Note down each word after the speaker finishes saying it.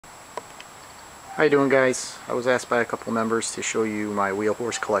How you doing, guys? I was asked by a couple members to show you my wheel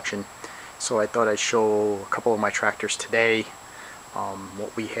horse collection, so I thought I'd show a couple of my tractors today.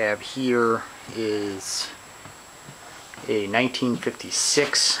 What we have here is a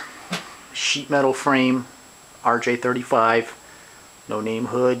 1956 sheet metal frame RJ35, no name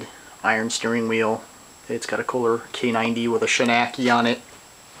hood, iron steering wheel. It's got a Kohler K90 with a Shinaki on it.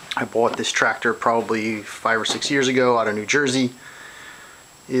 I bought this tractor probably 5 or 6 years ago out of New Jersey.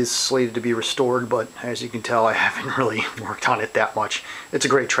 Is slated to be restored, but as you can tell, I haven't really worked on it that much. It's a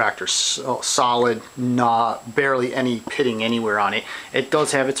great tractor, solid, not barely any pitting anywhere on it. It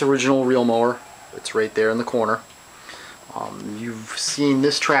does have its original reel mower. It's right there in the corner. You've seen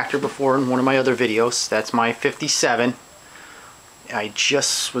this tractor before in one of my other videos. That's my 57. I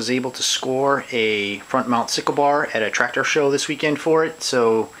just was able to score a front mount sickle bar at a tractor show this weekend for it,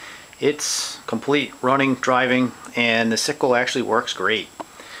 so it's complete, running, driving, and the sickle actually works great.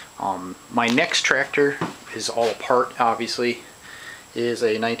 My next tractor is all apart, obviously, is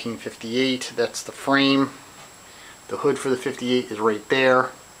a 1958. That's the frame. The hood for the 58 is right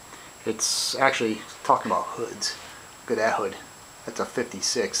there. It's actually, talking about hoods, look at that hood. That's a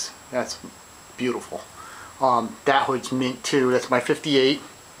 56. That's beautiful. That hood's mint too. That's my 58.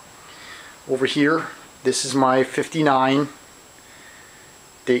 Over here, this is my 59.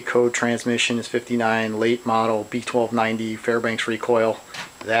 Date code transmission is 59, late model B1290 Fairbanks recoil.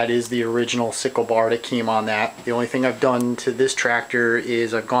 That is the original sickle bar that came on that. The only thing I've done to this tractor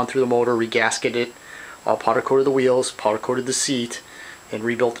is I've gone through the motor, regasketed it, powder coated the wheels, powder coated the seat, and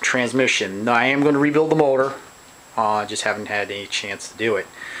rebuilt the transmission. Now I am going to rebuild the motor, just haven't had any chance to do it.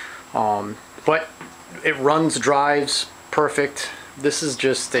 But it runs, drives perfect. This is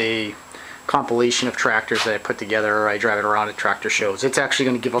just a compilation of tractors that I put together. I drive it around at tractor shows. It's actually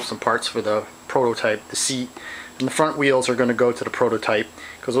going to give up some parts for the prototype. The seat and the front wheels are going to go to the prototype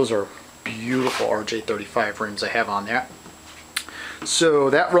because those are beautiful RJ35 rims I have on there. So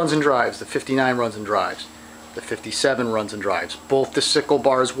that runs and drives. The 59 runs and drives. The 57 runs and drives. Both the sickle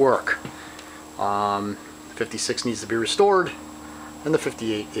bars work. 56 needs to be restored, and the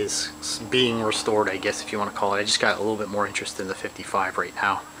 58 is being restored, I guess, if you want to call it. I just got a little bit more interest in the 55 right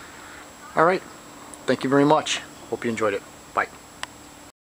now. Alright, thank you very much. Hope you enjoyed it.